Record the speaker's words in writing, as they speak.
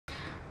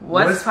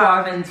What's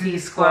poppin',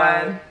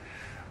 T-Squad?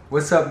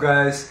 What's up,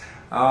 guys?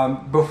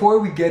 Before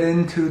we get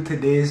into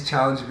today's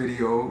challenge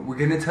video, we're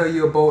gonna tell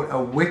you about a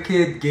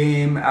wicked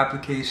game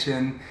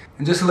application.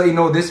 And just to let you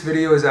know, this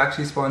video is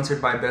actually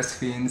sponsored by Best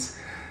Fiends.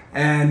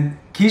 And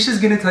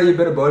Keisha's gonna tell you a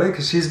bit about it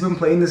because she's been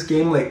playing this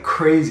game like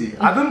crazy.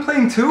 I've been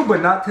playing too,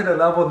 but not to the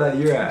level that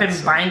you're at. I've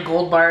been buying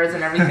gold bars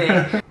and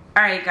everything.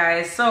 Alright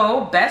guys,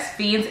 so Best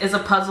Fiends is a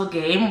puzzle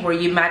game where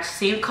you match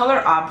same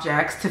color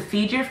objects to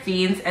feed your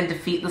fiends and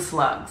defeat the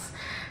slugs.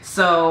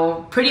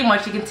 So pretty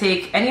much you can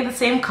take any of the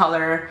same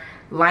color,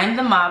 line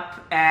them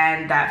up,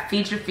 and that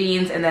feeds your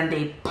fiends, and then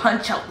they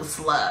punch out the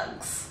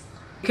slugs.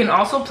 You can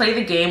also play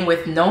the game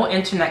with no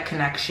internet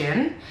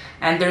connection,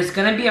 and there's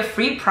gonna be a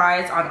free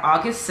prize on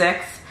August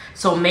 6th,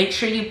 so make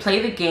sure you play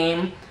the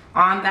game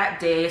on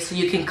that day so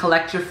you can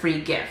collect your free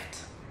gift.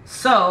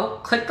 So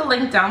click the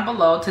link down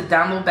below to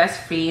download Best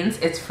Fiends.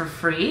 It's for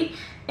free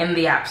in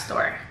the App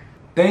Store.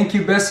 Thank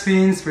you, Best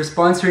Fiends, for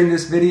sponsoring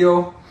this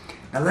video.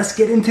 Now let's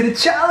get into the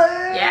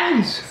challenge!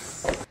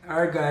 Yes!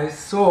 Alright guys,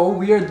 so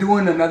we are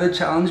doing another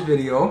challenge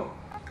video.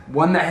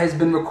 One that has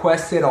been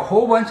requested a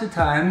whole bunch of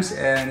times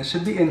and it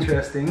should be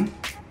interesting.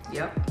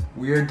 Yep.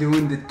 We are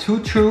doing the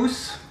 2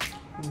 truths,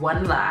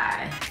 1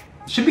 lie.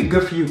 It should be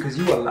good for you because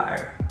you a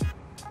liar.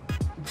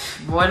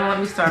 Boy, don't let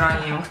me start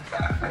on you.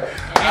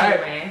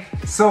 Anyway.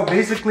 So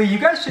basically, you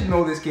guys should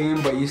know this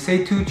game, but you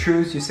say 2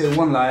 truths, you say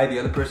 1 lie, the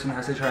other person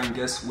has to try and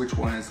guess which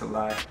one is the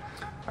lie.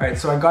 Alright,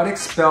 so I got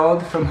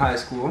expelled from high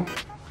school.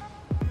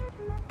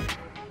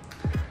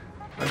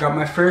 I got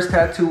my first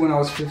tattoo when I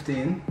was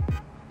 15.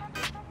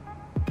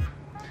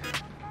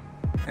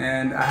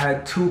 And I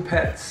had 2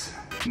 pets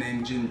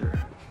named Ginger.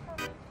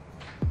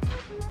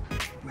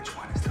 Which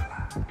one is the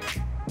lie?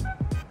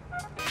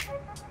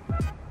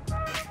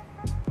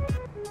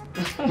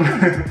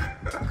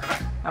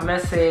 I'm gonna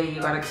say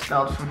you got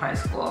expelled from high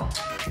school.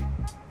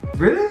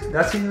 Really?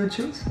 That's what you would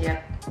choose?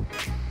 Yep.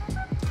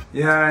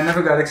 Yeah, I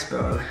never got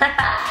expelled.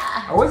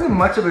 I wasn't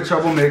much of a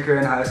troublemaker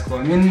in high school.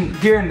 I mean,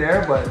 here and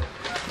there, but...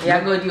 Yeah,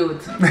 good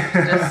youth.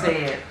 Just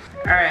say it.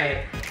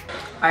 Alright.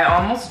 I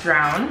almost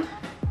drowned.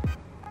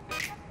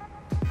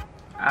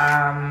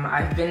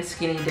 I've been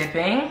skinny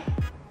dipping.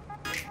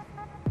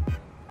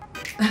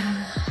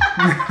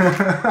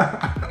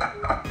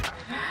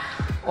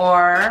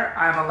 Or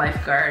I'm a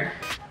lifeguard.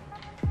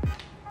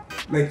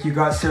 Like you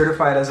got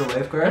certified as a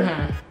lifeguard?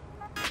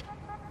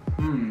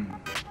 Mm-hmm.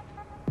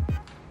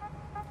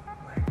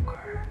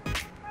 Lifeguard.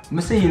 I'm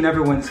gonna say you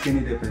never went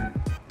skinny dipping.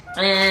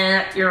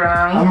 You're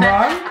wrong. I'm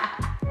wrong?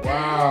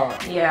 Wow.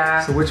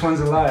 Yeah. So which one's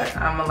a lie?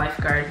 I'm a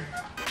lifeguard.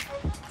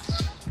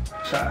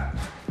 Shut.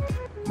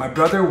 My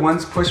brother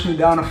once pushed me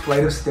down a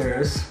flight of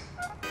stairs.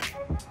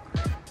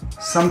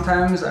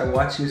 Sometimes I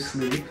watch you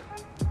sleep.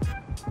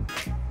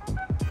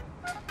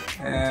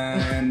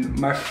 And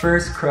my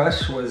first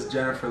crush was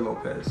Jennifer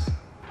Lopez.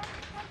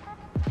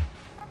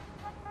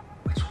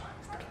 Which one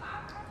is the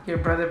lie? Your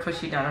brother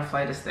pushed you down a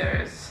flight of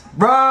stairs.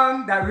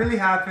 Wrong! That really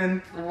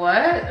happened.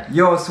 What?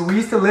 Yo, so we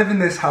used to live in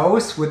this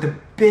house with a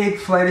big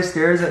flight of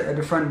stairs at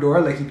the front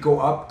door. Like you'd go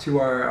up to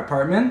our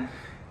apartment.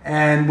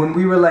 And when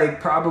we were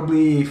like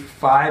probably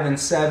 5 and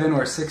 7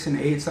 or 6 and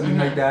 8, something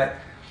like that,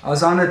 I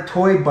was on a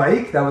toy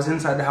bike that was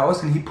inside the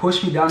house and he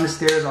pushed me down the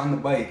stairs on the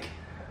bike.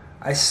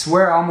 I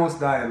swear I almost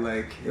died.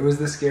 Like, it was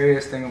the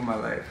scariest thing of my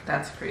life.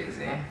 That's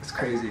crazy. It's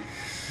crazy.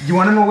 You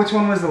want to know which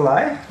one was the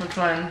lie? Which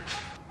one?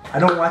 I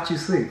don't watch you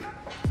sleep.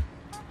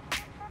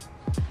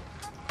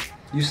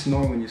 You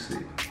snore when you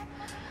sleep.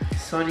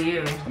 So do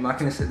you. I'm not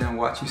going to sit down and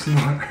watch you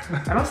snore.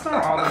 I don't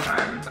snore all the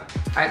time.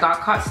 I got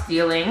caught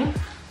stealing.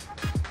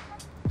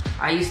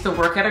 I used to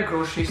work at a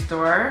grocery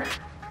store.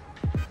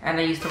 And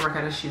I used to work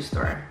at a shoe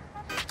store.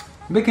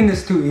 Making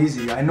this too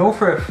easy. I know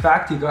for a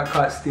fact you got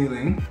caught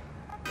stealing.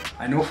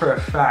 I know for a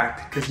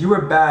fact, because you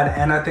were bad,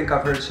 and I think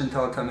I've heard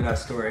Chantel tell me that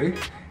story.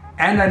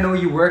 And I know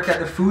you work at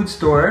the food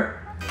store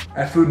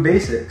at Food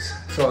Basics,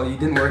 so you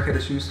didn't work at a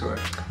shoe store.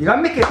 You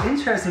gotta make it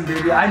interesting,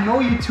 baby. I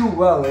know you too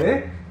well,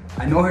 eh?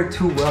 I know her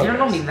too well. You don't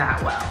know me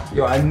that well.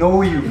 Yo, I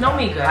know you. You know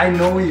me good. I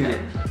know you. Good.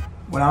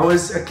 When I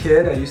was a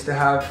kid, I used to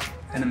have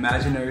an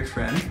imaginary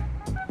friend.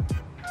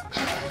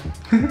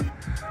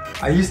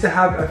 I used to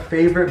have a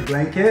favorite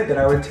blanket that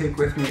I would take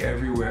with me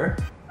everywhere.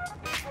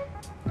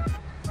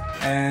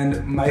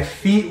 And my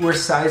feet were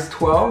size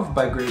 12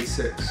 by grade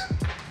 6.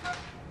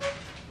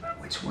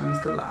 Which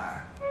one's the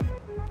lie?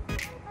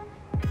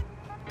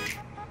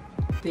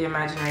 The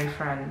imaginary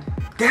friend.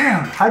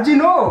 Damn, how'd you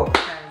know?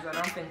 Guys, I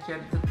don't think you're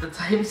the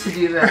type to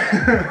do that.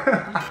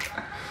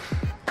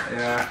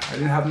 Yeah, I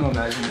didn't have no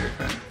imaginary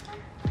friend.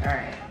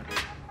 Alright.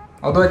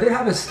 Although I did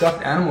have a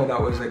stuffed animal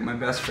that was like my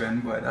best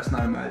friend, but that's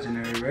not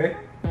imaginary, right?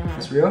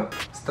 It's real?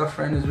 Stuffed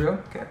friend is real?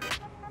 Okay,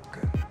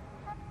 good.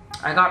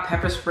 I got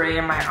pepper spray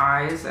in my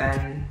eyes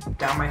and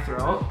down my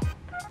throat.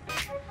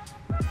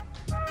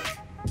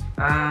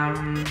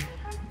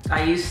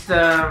 I used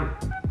to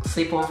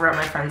sleep over at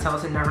my friend's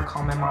house and never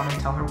call my mom and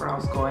tell her where I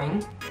was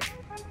going.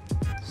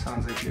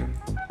 Sounds like you.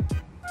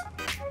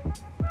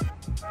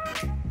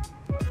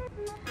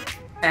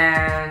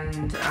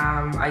 And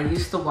I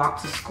used to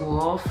walk to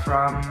school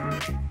from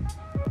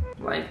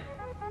like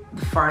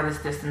the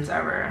farthest distance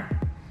ever.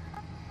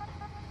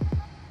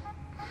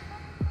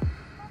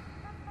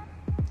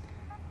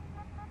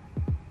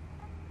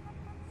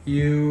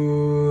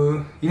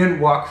 You didn't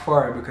walk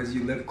far because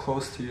you lived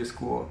close to your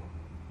school.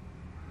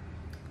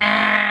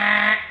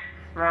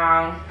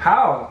 Wrong.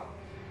 How?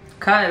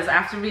 Cause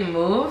after we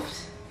moved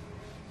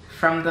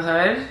from the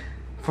hood,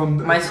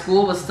 my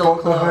school was still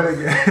the closed. hood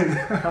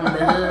again. From the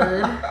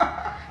hood.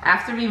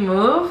 After we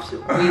moved,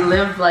 we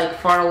lived like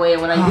far away.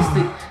 When I used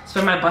to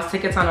spend my bus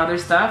tickets on other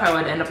stuff, I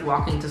would end up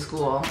walking to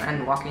school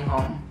and walking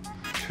home.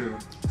 True.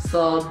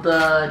 So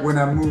when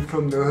I moved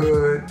from the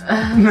hood.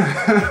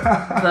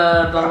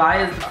 the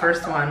lie is the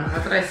first one.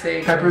 What did I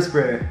say? Pepper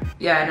spray.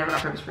 Yeah, I never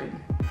got pepper sprayed.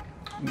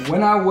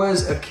 When I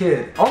was a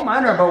kid, all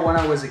mine are about when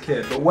I was a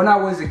kid, but when I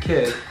was a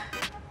kid,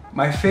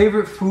 my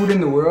favorite food in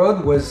the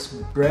world was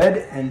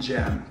bread and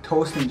jam,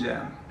 toast and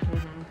jam.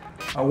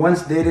 I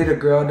once dated a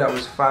girl that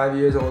was 5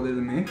 years older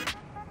than me.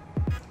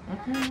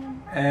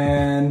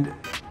 And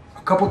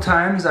a couple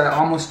times I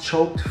almost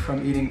choked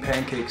from eating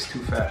pancakes too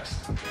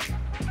fast.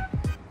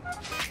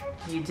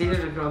 You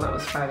dated a girl that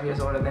was 5 years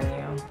older than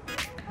you.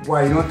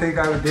 Why, you don't think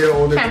I would date an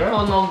older girl? Can't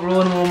pull no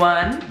grown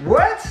woman.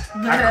 What?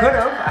 I could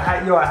have.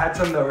 I had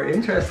some that were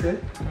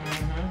interested.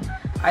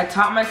 I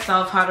taught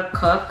myself how to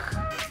cook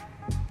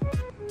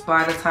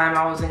by the time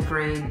I was in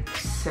grade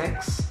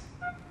 6.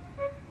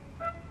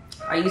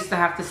 I used to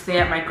have to stay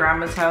at my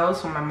grandma's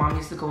house when my mom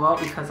used to go out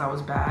because I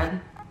was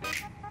bad.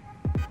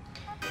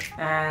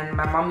 And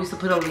my mom used to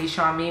put a leash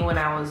on me when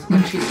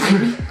she was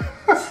baby.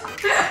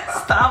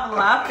 Stop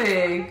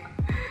laughing.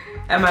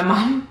 And my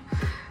mom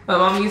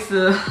used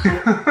to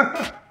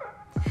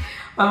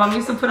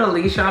put a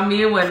leash on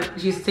me when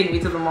she used to take me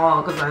to the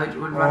mall because I would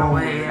run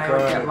away and I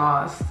would get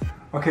lost.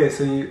 Okay,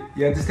 so you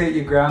had to stay at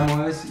your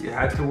grandma's, you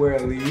had to wear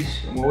a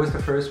leash, and what was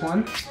the first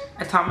one?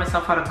 I taught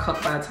myself how to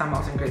cook by the time I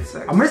was in grade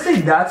 6. I'm gonna say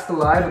that's the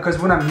lie because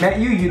when I met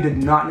you, you did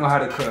not know how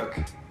to cook.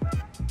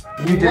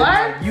 You did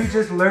not. You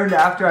just learned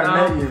after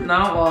I met you.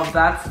 No, well,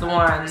 that's the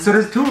one. So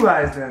there's 2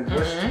 lies then.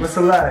 What's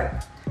the lie?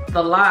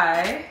 The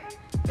lie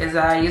is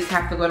that I used to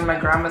have to go to my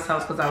grandma's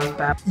house because I was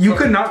bad. You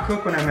could not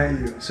cook when I met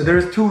you. So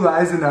there's 2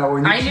 lies in that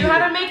one. I knew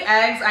how to make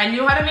eggs. I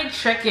knew how to make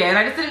chicken.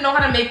 I just didn't know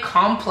how to make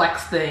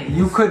complex things.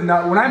 You could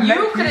not. When I met Keisha,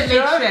 you couldn't make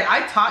shit.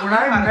 I taught you how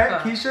to cook. When I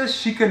met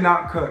Keisha, she could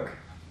not cook.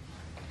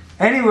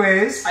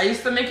 Anyways. I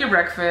used to make your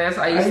breakfast.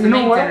 I used to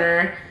make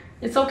dinner.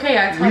 It's okay.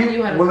 I taught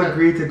you how to cook. We'll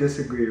agree to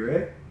disagree,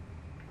 right?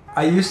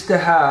 I used to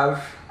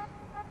have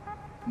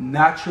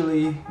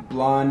naturally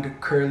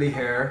blonde curly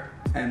hair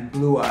and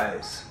blue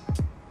eyes.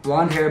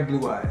 Blonde hair,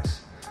 blue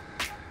eyes.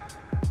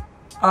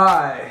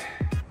 I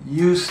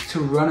used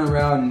to run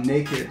around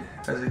naked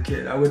as a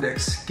kid. I would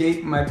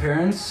escape my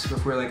parents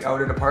if we're like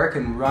out at a park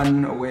and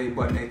run away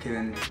butt naked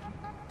and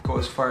go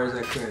as far as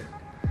I could.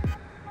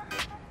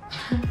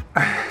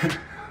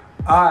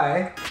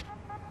 I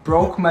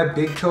broke my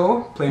big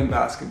toe playing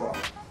basketball.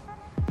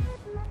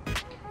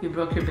 You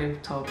broke your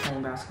big toe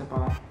playing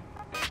basketball.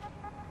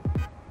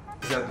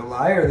 Is that the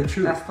lie or the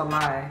truth? That's the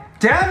lie.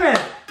 Damn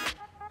it!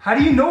 How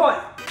do you know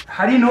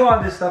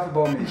all this stuff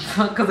about me?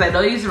 Because I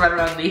know you used to run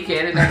around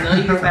naked and I know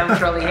you used to have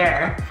curly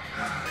hair.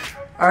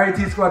 Alright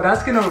T-Squad,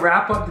 that's gonna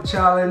wrap up the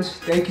challenge.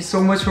 Thank you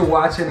so much for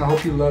watching. I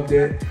hope you loved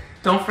it.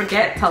 Don't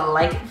forget to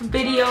like the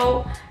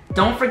video.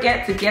 Don't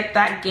forget to get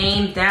that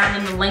game down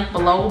in the link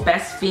below,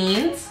 Best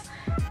Fiends.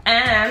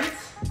 And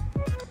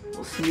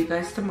we'll see you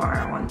guys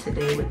tomorrow on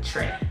Today with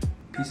Trey.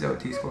 Peace out,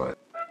 T-Squad.